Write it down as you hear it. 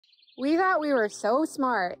We thought we were so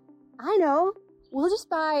smart. I know. We'll just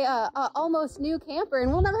buy a almost new camper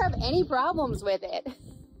and we'll never have any problems with it.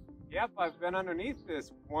 Yep, I've been underneath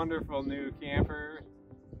this wonderful new camper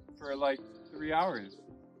for like 3 hours.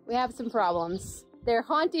 We have some problems. They're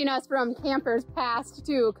haunting us from campers past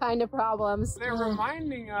too, kind of problems. They're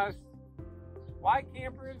reminding us why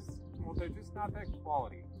campers, well, they're just not that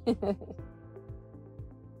quality.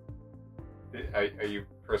 Are you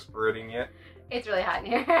perspiring yet? It's really hot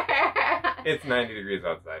in here. It's 90 degrees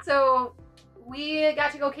outside. So we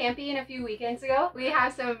got to go camping a few weekends ago. We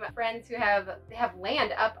have some friends who have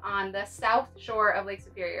land up on the south shore of Lake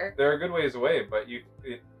Superior. They're a good ways away, but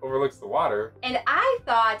it overlooks the water. And I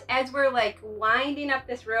thought, as we're like winding up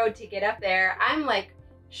this road to get up there, I'm like,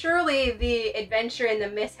 surely the adventure and the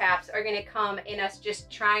mishaps are gonna come in us just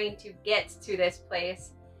trying to get to this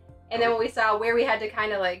place. And then when we saw where we had to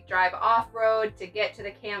kind of like drive off-road to get to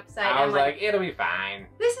the campsite, I was like, it'll be fine.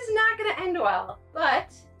 This is not gonna end well.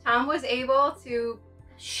 But Tom was able to...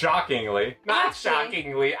 Shockingly. Not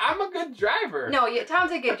shockingly. I'm a good driver. No,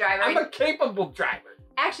 Tom's a good driver. I'm a capable driver.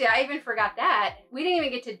 Actually, I even forgot that. We didn't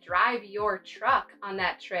even get to drive your truck on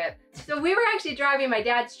that trip. So we were actually driving my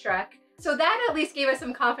dad's truck. So that at least gave us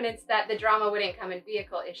some confidence that the drama wouldn't come in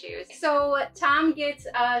vehicle issues. So Tom gets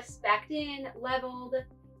spec'd in, leveled.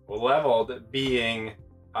 Well, leveled being,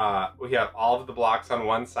 we have all of the blocks on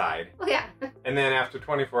one side. Well, yeah. And then after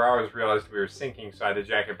 24 hours, realized we were sinking, so I had to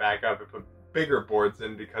jack it back up and put bigger boards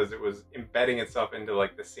in because it was embedding itself into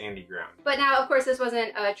like the sandy ground. But now, of course, this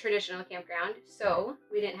wasn't a traditional campground, so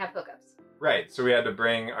we didn't have hookups. Right, so we had to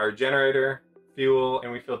bring our generator, fuel,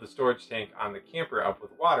 and we filled the storage tank on the camper up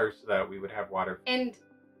with water so that we would have water. And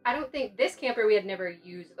I don't think this camper, we had never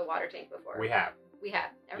used the water tank before. We have. We have.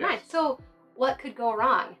 Never mind. So what could go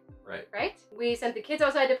wrong? Right. Right? We sent the kids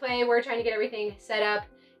outside to play. We're trying to get everything set up.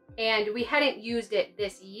 And we hadn't used it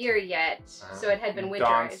this year yet, so it had been winterized.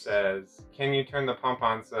 Dawn says, can you turn the pump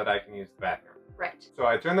on so that I can use the bathroom? Right. So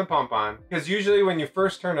I turned the pump on, because usually when you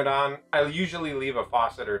first turn it on, I usually leave a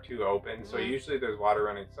faucet or two open, so usually there's water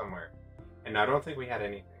running somewhere. And I don't think we had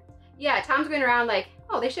anything. Yeah, Tom's going around like,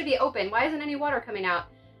 oh, they should be open. Why isn't any water coming out?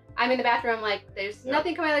 I'm in the bathroom like, there's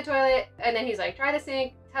nothing coming out of the toilet. And then he's like, try the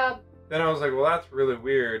sink, tub. Then I was like, well, that's really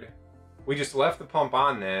weird. We just left the pump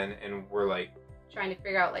on then, and we're like, trying to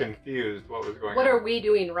figure out like confused what was going on. What are we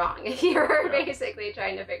doing wrong? You're basically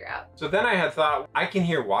trying to figure out. So then I had thought, I can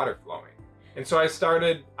hear water flowing. And so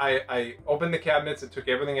I opened the cabinets and took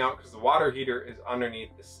everything out because the water heater is underneath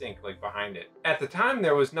the sink, like behind it. At the time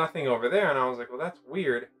there was nothing over there and I was like, well, that's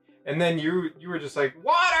weird. And then you were just like,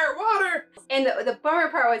 water, water! And the bummer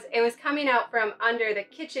part was it was coming out from under the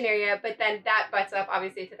kitchen area, but then that butts up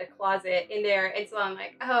obviously to the closet in there. And so I'm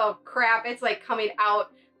like, oh crap, it's like coming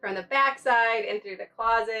out from the backside and through the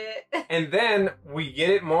closet. And then we get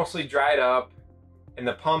it mostly dried up and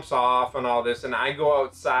the pump's off and all this, and I go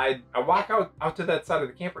outside. I walk out to that side of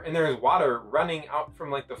the camper and there's water running out from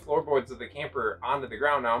like the floorboards of the camper onto the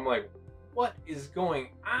ground. Now I'm like, what is going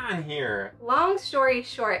on here? Long story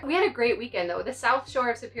short, we had a great weekend though. The South Shore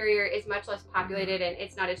of Superior is much less populated and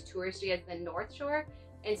it's not as touristy as the North Shore.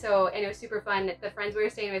 And it was super fun. The friends we were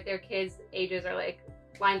staying with, their kids' ages are like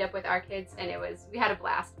lined up with our kids, and we had a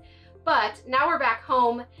blast. But now we're back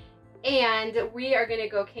home and we are gonna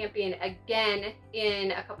go camping again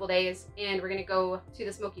in a couple days, and we're gonna go to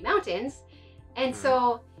the Smoky Mountains. And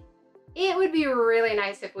so it would be really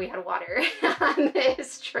nice if we had water on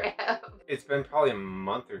this trip. It's been probably a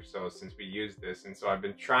month or so since we used this, and so I've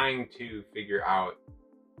been trying to figure out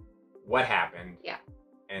what happened. Yeah.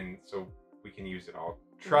 And so we can use it all,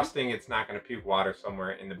 trusting it's not going to puke water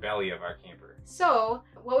somewhere in the belly of our camper. So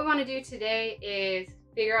what we want to do today is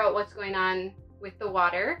figure out what's going on with the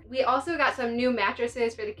water. We also got some new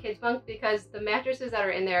mattresses for the kids' bunk because the mattresses that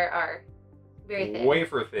are in there are very thin.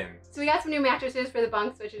 Wafer thin. So we got some new mattresses for the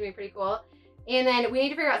bunks, which is going to be pretty cool. And then we need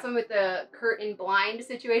to figure out something with the curtain blind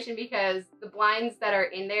situation because the blinds that are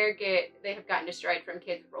in there they have gotten destroyed from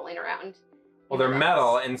kids rolling around. Well, they're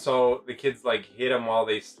metal, and so the kids like hit them while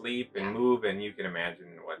they sleep and move, and you can imagine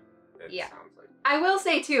what that sounds like. I will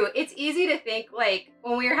say too, it's easy to think like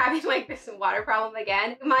when we were having like this water problem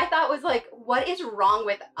again, my thought was like, what is wrong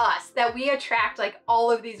with us that we attract like all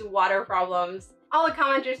of these water problems? All the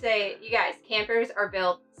commenters say, you guys, campers are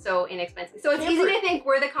built so inexpensive. So it's easy to think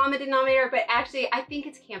we're the common denominator, but actually I think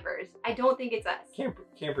it's campers. I don't think it's us.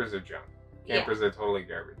 Campers are junk. Campers are totally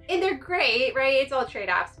garbage. And they're great, right? It's all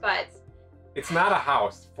trade-offs, but it's not a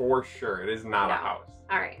house for sure. It is not a house.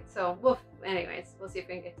 All right, so anyways, we'll see if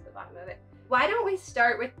we can get to the bottom of it. Why don't we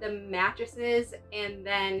start with the mattresses and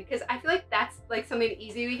then, because I feel like that's like something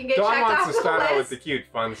easy we can get checked off the list. Dawn wants to start out with the cute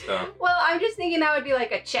fun stuff. Well, I'm just thinking that would be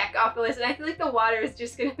like a check off the list, and I feel like the water is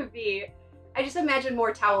just gonna be, I just imagine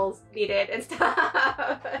more towels needed and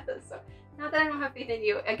stuff. So, not that I don't have faith in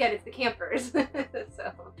you. Again, it's the campers.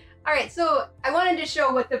 So, all right, so I wanted to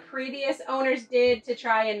show what the previous owners did to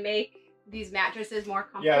try and make these mattresses more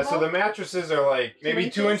comfortable. Yeah, so the mattresses are like maybe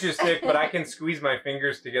 2 inches? 2 inches thick, but I can squeeze my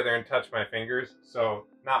fingers together and touch my fingers, so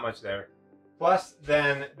not much there. Plus,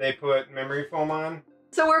 then they put memory foam on.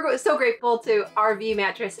 So we're so grateful to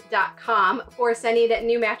rvmattress.com for sending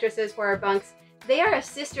new mattresses for our bunks. They are a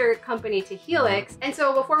sister company to Helix, and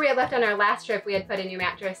so before we had left on our last trip, we had put a new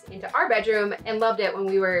mattress into our bedroom and loved it when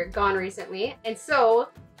we were gone recently. And so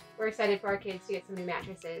we're excited for our kids to get some new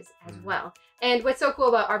mattresses as well. And what's so cool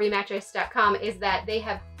about rvmattress.com is that they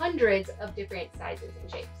have hundreds of different sizes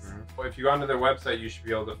and shapes. Well, if you go onto their website, you should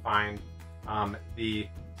be able to find the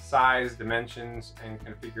size, dimensions, and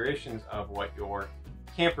configurations of what your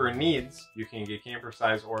camper needs. You can get camper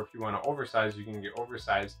size, or if you want to oversize, you can get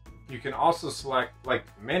oversized. You can also select like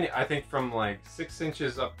many, I think from like 6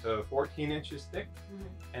 inches up to 14 inches thick,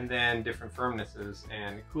 and then different firmnesses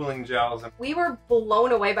and cooling gels. We were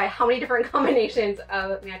blown away by how many different combinations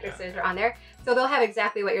of mattresses are on there. So they'll have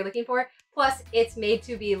exactly what you're looking for. Plus, it's made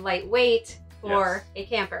to be lightweight for a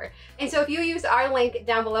camper. And so if you use our link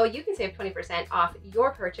down below, you can save 20% off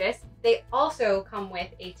your purchase. They also come with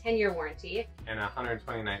a 10-year warranty and a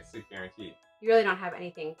 120-night sleep guarantee. You really don't have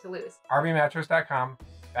anything to lose.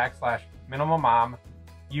 rvmattress.com/minimalmom.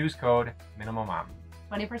 Use code minimalmom.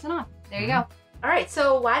 20% off. There you go. All right,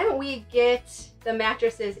 so why don't we get the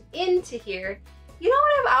mattresses into here? You know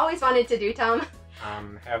what I've always wanted to do, Tom?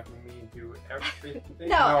 Have me do everything?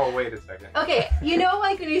 No, wait a second. Okay, you know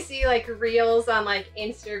like when you see like reels on like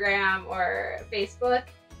Instagram or Facebook,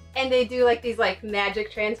 and they do like these like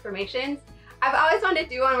magic transformations? I've always wanted to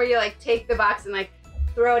do one where you like take the box and like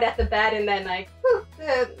throw it at the bed, and then like, poof,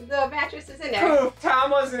 the mattress is in there. Poof,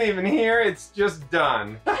 Tom wasn't even here, it's just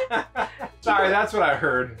done. Sorry, that's what I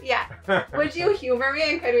heard. Yeah. Would you humor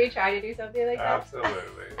me, and could we try to do something like that?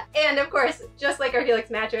 Absolutely. And of course, just like our Helix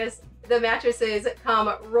mattress, the mattresses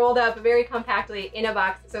come rolled up very compactly in a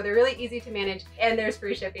box, so they're really easy to manage, and there's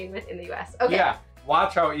free shipping within the US. Okay. Yeah,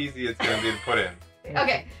 watch how easy it's going to be to put in.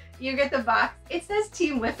 Okay, you get the box. It says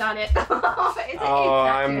Team Lift on it.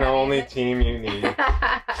 I'm the only team you need. All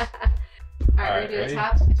right, we're gonna do the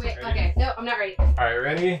top. Wait, Ready? okay, no, I'm not ready. All right,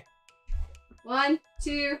 ready? 1,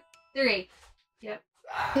 2, 3. Yep.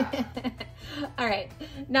 All right,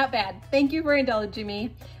 not bad. Thank you for indulging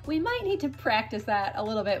me. We might need to practice that a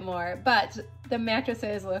little bit more, but the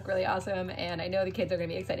mattresses look really awesome, and I know the kids are gonna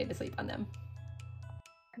be excited to sleep on them.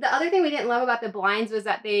 The other thing we didn't love about the blinds was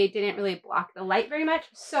that they didn't really block the light very much.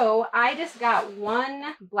 So I just got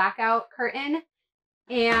one blackout curtain,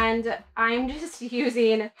 and I'm just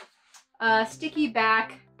using a sticky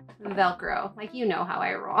back Velcro. Like, you know how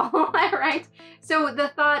I roll, right? So the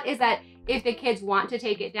thought is that if the kids want to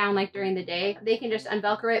take it down like during the day, they can just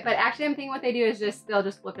unvelcro it. But actually I'm thinking what they do is they'll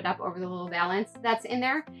just flip it up over the little valance that's in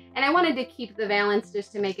there. And I wanted to keep the valance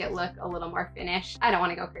just to make it look a little more finished. I don't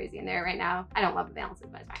want to go crazy in there right now. I don't love the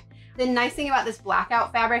valances, but it's fine. The nice thing about this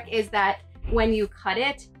blackout fabric is that when you cut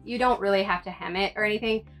it, you don't really have to hem it or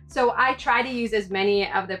anything. So I try to use as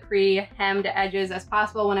many of the pre-hemmed edges as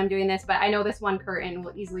possible when I'm doing this, but I know this one curtain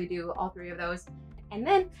will easily do all 3 of those. And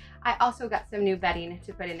then I also got some new bedding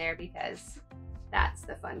to put in there because that's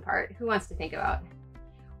the fun part. Who wants to think about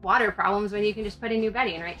water problems when you can just put in new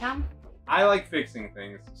bedding, right, Tom? I like fixing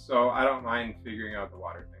things, so I don't mind figuring out the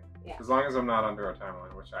water thing. Yeah. As long as I'm not under a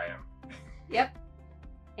timeline, which I am. Yep.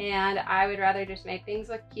 And I would rather just make things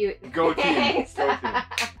look cute. Go team. Go team.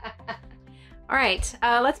 All right,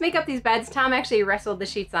 let's make up these beds. Tom actually wrestled the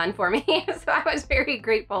sheets on for me, so I was very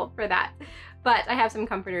grateful for that. But I have some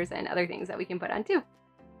comforters and other things that we can put on too.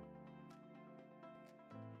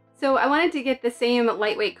 So I wanted to get the same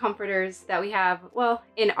lightweight comforters that we have, well,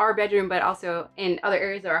 in our bedroom, but also in other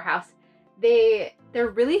areas of our house. They're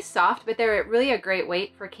really soft, but they're really a great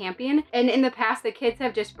weight for camping. And in the past, the kids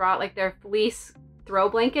have just brought like their fleece throw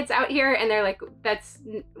blankets out here, and they're like, that's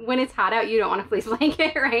when it's hot out, you don't want a fleece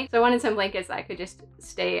blanket, right? So I wanted some blankets that could just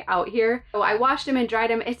stay out here. So I washed them and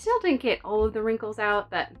dried them. It still didn't get all of the wrinkles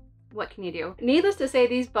out, but what can you do? Needless to say,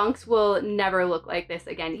 these bunks will never look like this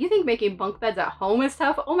again. You think making bunk beds at home is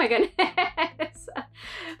tough? Oh my goodness.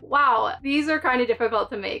 Wow, these are kind of difficult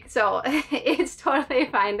to make. So it's totally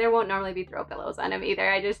fine. There won't normally be throw pillows on them either.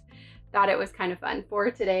 I just thought it was kind of fun for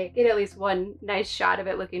today. Get at least one nice shot of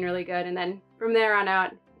it looking really good, and then from there on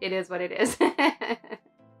out, it is what it is.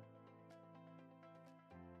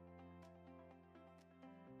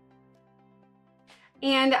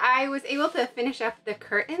 And I was able to finish up the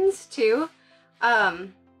curtains too. I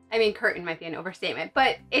mean, curtain might be an overstatement,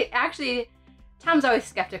 but it actually, Tom's always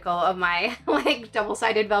skeptical of my like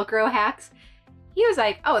double-sided Velcro hacks. He was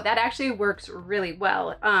like, oh, that actually works really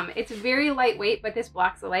well. It's very lightweight, but this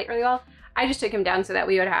blocks the light really well. I just took him down so that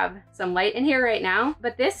we would have some light in here right now.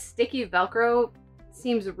 But this sticky Velcro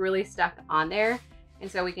seems really stuck on there. And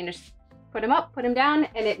so we can just put him up, put him down,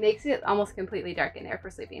 and it makes it almost completely dark in there for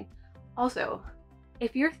sleeping. Also,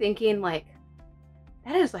 if you're thinking like,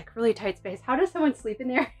 that is like really tight space, how does someone sleep in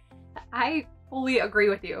there? I fully agree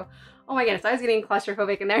with you. Oh my goodness, I was getting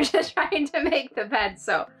claustrophobic in there just trying to make the bed.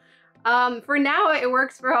 So for now it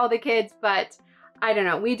works for all the kids, but I don't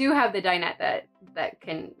know. We do have the dinette that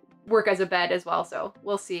can work as a bed as well. So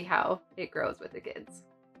we'll see how it grows with the kids.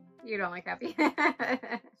 You don't like happy.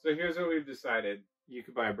 So here's what we've decided. You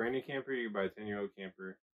could buy a brand new camper, you could buy a 10-year-old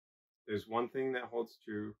camper. There's one thing that holds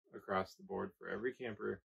true across the board for every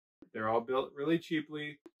camper. They're all built really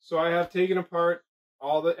cheaply. So I have taken apart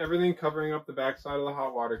everything covering up the backside of the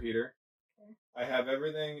hot water heater. Okay. I have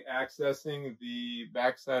everything accessing the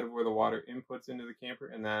backside of where the water inputs into the camper,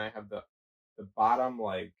 and then I have the bottom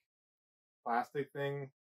like plastic thing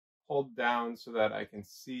pulled down so that I can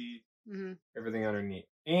see everything underneath.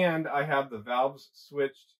 And I have the valves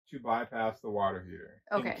switched to bypass the water heater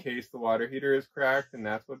in case the water heater is cracked and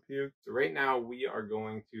that's what puked. So right now we are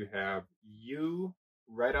going to have you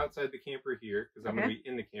right outside the camper here because I'm going to be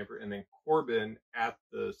in the camper, and then Corbin at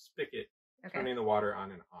the spigot turning the water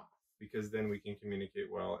on and off, because then we can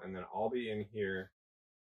communicate well, and then I'll be in here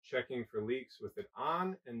checking for leaks with it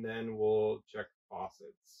on, and then we'll check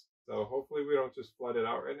faucets. So hopefully we don't just flood it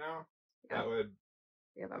out right now. That would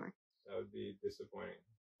be a bummer. That would be disappointing.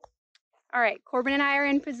 All right, Corbin and I are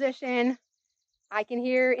in position. I can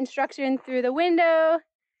hear instruction through the window.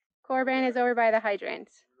 Corbin is over by the hydrant.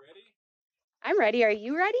 You ready? I'm ready. Are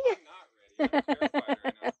you ready? I'm not ready. I'm terrified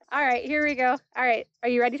right now. All right, here we go. All right, are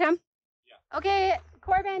you ready, Tom? Yeah. Okay,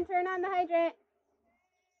 Corbin, turn on the hydrant.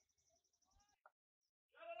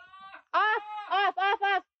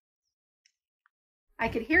 Off. I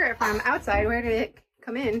could hear it from outside. Where did it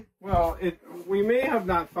come in? Well, we may have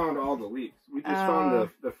not found all the leaks. We just found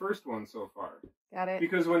the first one so far. Got it.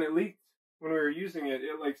 Because when it leaked, when we were using it,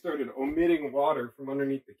 it like started omitting water from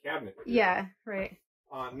underneath the cabinet. Yeah, right.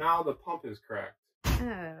 Now the pump is cracked.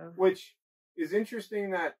 Oh. Which is interesting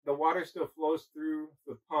that the water still flows through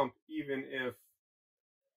the pump even if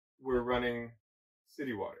we're running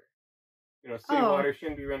city water. You know, city water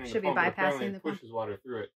shouldn't be running the pump. Should be bypassing the pump. It pushes water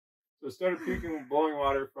through it. So it started puking, blowing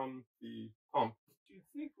water from the pump. Do you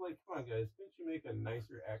think, like, come on guys, can't you make a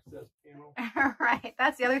nicer access panel? Right.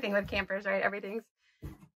 That's the other thing with campers, right? Everything's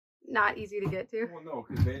not easy to get to. Well, no,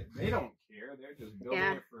 because they don't care. They're just building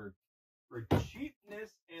it for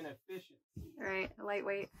cheapness and efficiency. Right.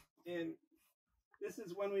 Lightweight. And this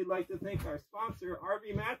is when we'd like to thank our sponsor,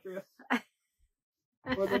 RV Mattress,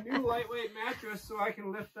 for the new lightweight mattress so I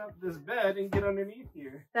can lift up this bed and get underneath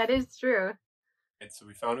here. That is true. And so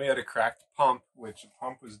we found we had a cracked pump, which the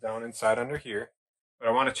pump was down inside under here. But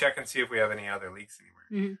I want to check and see if we have any other leaks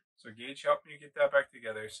anywhere. So Gage helped me get that back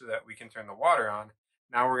together so that we can turn the water on.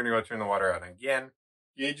 Now we're going to go turn the water on again.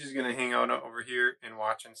 Gage is going to hang out over here and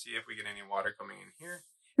watch and see if we get any water coming in here.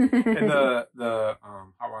 And the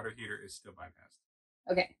hot water heater is still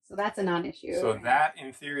bypassed. Okay, so that's a non-issue. So that,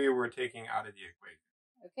 in theory, we're taking out of the equation.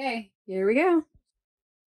 Okay, here we go.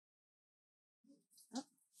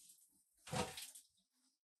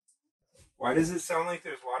 Why does it sound like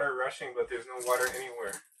there's water rushing, but there's no water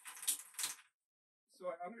anywhere? So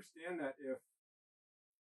I understand that if...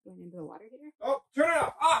 Going into the water heater? Oh, turn it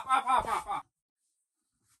off! Off!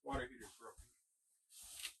 Water heater's broken.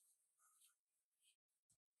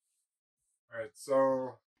 Alright,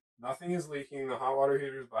 so nothing is leaking. The hot water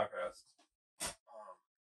heater is bypassed.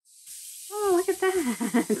 Oh, look at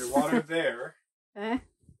that. There's water there. Eh?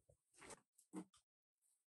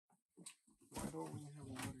 Why don't we have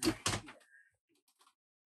water here?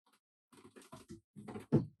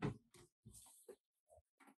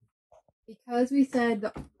 Because we said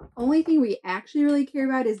the only thing we actually really care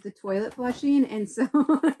about is the toilet flushing, and so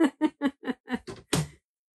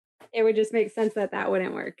it would just make sense that that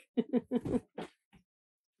wouldn't work.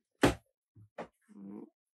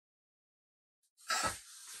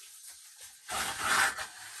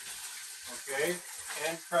 Okay,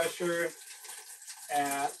 hand pressure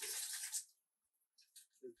at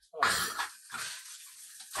the top.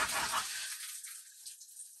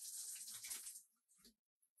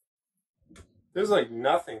 There's like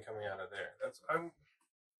nothing coming out of there. I'm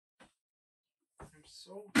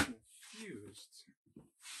so confused.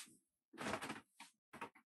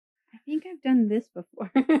 think I've done this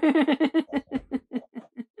before.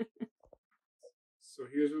 So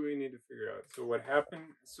here's what we need to figure out. So what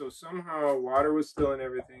happened, so somehow water was still in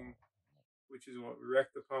everything, which is what we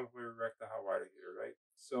wrecked the pump, we wrecked the hot water heater, right?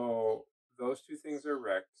 So those two things are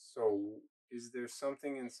wrecked. So is there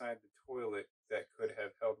something inside the toilet that could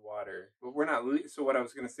have held water? But we're not, so what I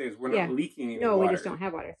was going to say is we're not leaking any water. No, we just don't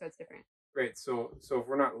have water, so it's different. Right, so if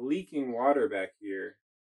we're not leaking water back here,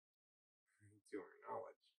 to our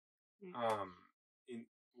knowledge,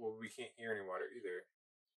 well, we can't hear any water either.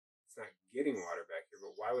 It's not getting water back here,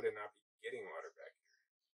 but why would it not be getting water back here?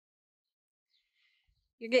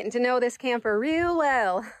 You're getting to know this camper real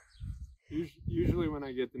well. Usually when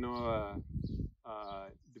I get to know a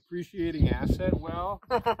depreciating asset well,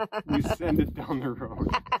 we send it down the road.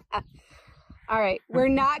 All right, we're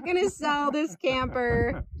not going to sell this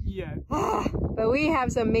camper yet. But we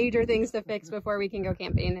have some major things to fix before we can go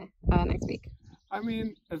camping next week. I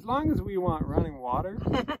mean, as long as we want running water.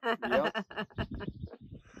 Yep.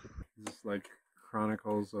 Just like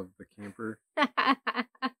Chronicles of the Camper. We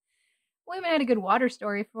haven't had a good water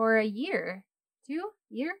story for a year.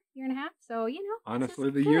 Year and a half. So, you know. Honestly,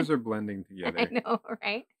 the years are blending together. I know,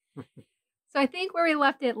 right? So I think where we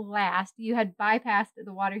left it last, you had bypassed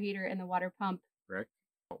the water heater and the water pump. Correct.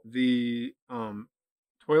 The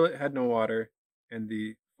toilet had no water, and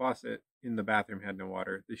the faucet in the bathroom had no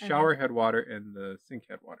water. The shower had water, and the sink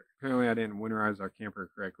had water. Apparently, I didn't winterize our camper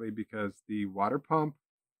correctly because the water pump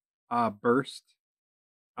burst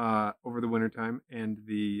over the wintertime, and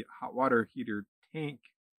the hot water heater tank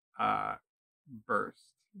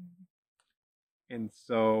burst. And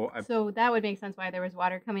so So that would make sense why there was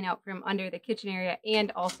water coming out from under the kitchen area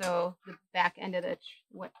and also the back end of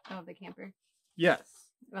the camper. Yes.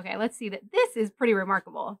 Okay, let's see that. This is pretty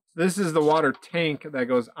remarkable. This is the water tank that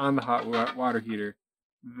goes on the hot water heater.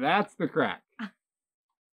 That's the crack.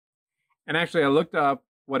 And actually, I looked up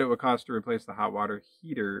what it would cost to replace the hot water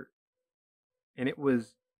heater, and it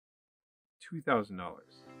was $2,000.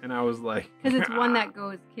 And I was like, because it's one that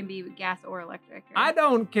can be gas or electric. Right? I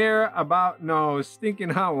don't care about stinking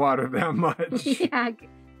hot water that much. Yeah,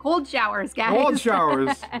 cold showers, guys. Cold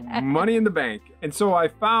showers, money in the bank. And so I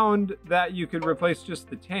found that you could replace just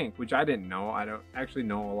the tank, which I didn't know. I don't actually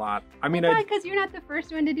know a lot. I mean, because you're not the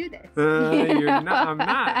first one to do this. You're not. I'm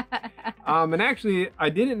not. And actually, I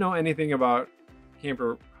didn't know anything about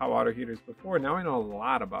camper hot water heaters before. Now I know a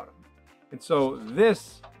lot about them. And so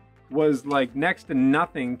this was like next to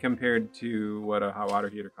nothing compared to what a hot water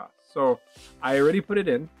heater costs. So I already put it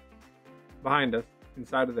in behind us,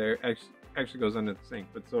 inside of there. Actually goes under the sink,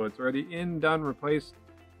 but so it's already in, done, replaced.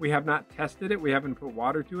 We have not tested it. We haven't put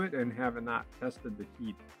water to it and have not tested the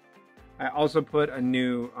heat. I also put a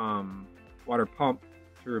new water pump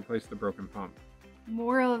to replace the broken pump.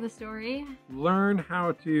 Moral of the story: learn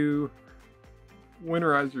how to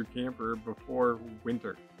winterize your camper before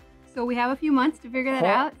winter. So we have a few months to figure that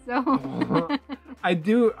out. So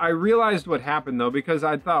I realized what happened though, because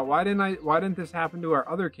I thought, why didn't this happen to our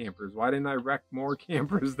other campers? Why didn't I wreck more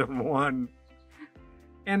campers than one?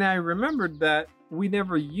 And I remembered that we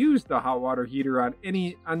never used the hot water heater on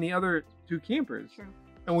the other two campers. True.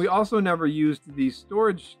 And we also never used the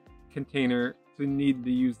storage container to need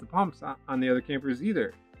to use the pumps on the other campers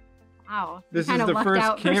either. Wow. This is the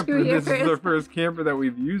first camper. This is the first camper that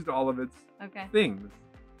we've used all of its things.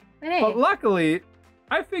 But, hey, but luckily,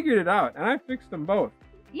 I figured it out, and I fixed them both.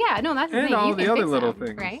 Yeah, no, that's the thing. And all the other little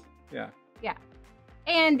things, right? Yeah. Yeah.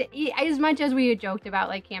 And as much as we had joked about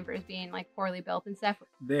like campers being like poorly built and stuff,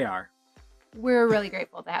 they are. We're really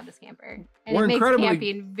grateful to have this camper, and it makes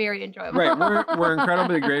camping very enjoyable. Right, we're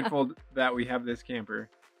incredibly grateful that we have this camper.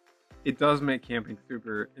 It does make camping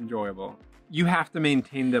super enjoyable. You have to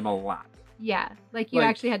maintain them a lot. Yeah, like you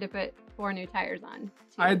actually had to put 4 new tires on.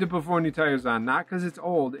 I had to put 4 new tires on, not because it's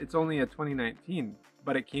old. It's only a 2019,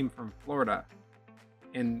 but it came from Florida.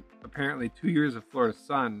 And apparently 2 years of Florida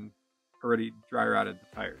sun already dry rotted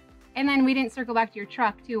the tires. And then we didn't circle back to your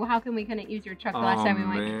truck, too. How come we couldn't use your truck the last time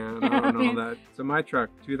we went? Oh, man, I don't know that. So my truck,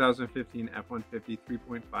 2015 F-150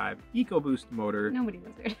 3.5 EcoBoost motor. Nobody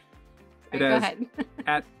knows it. It Go has,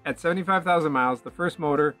 ahead. at 75,000 miles, the first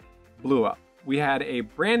motor blew up. We had a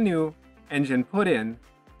brand new engine put in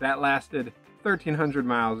that lasted 1,300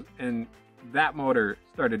 miles, and that motor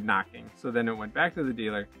started knocking. So then it went back to the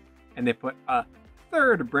dealer, and they put a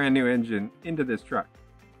third brand new engine into this truck.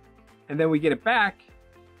 And then we get it back,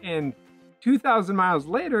 and 2,000 miles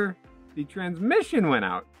later, the transmission went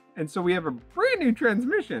out. And so we have a brand new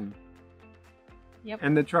transmission. Yep.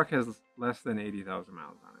 And the truck has less than 80,000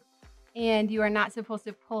 miles on it. And you are not supposed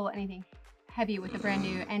to pull anything heavy with a brand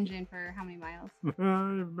new engine for how many miles?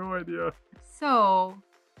 I have no idea. So,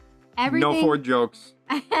 everything. No Ford jokes.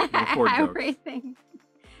 No Ford jokes.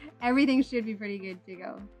 Everything should be pretty good to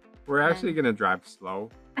go. We're actually going to drive slow.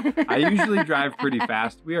 I usually drive pretty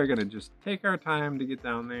fast. We are going to just take our time to get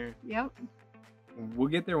down there. Yep. We'll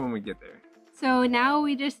get there when we get there. So now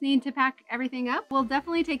we just need to pack everything up. We'll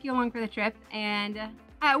definitely take you along for the trip, and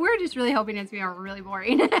we're just really hoping it's going to be a really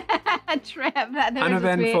boring trip.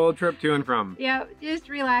 Uneventful trip to and from. Yep, just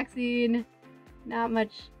relaxing. Not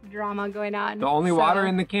much drama going on. The only water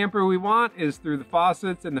in the camper we want is through the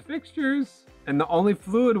faucets and the fixtures. And the only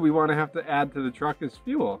fluid we want to have to add to the truck is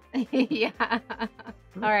fuel. Yeah. All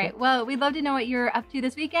right. Well, we'd love to know what you're up to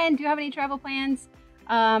this weekend. Do you have any travel plans?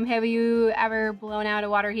 Have you ever blown out a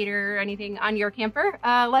water heater or anything on your camper?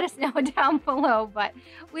 Let us know down below. But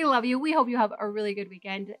we love you. We hope you have a really good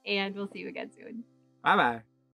weekend, and we'll see you again soon. Bye-bye.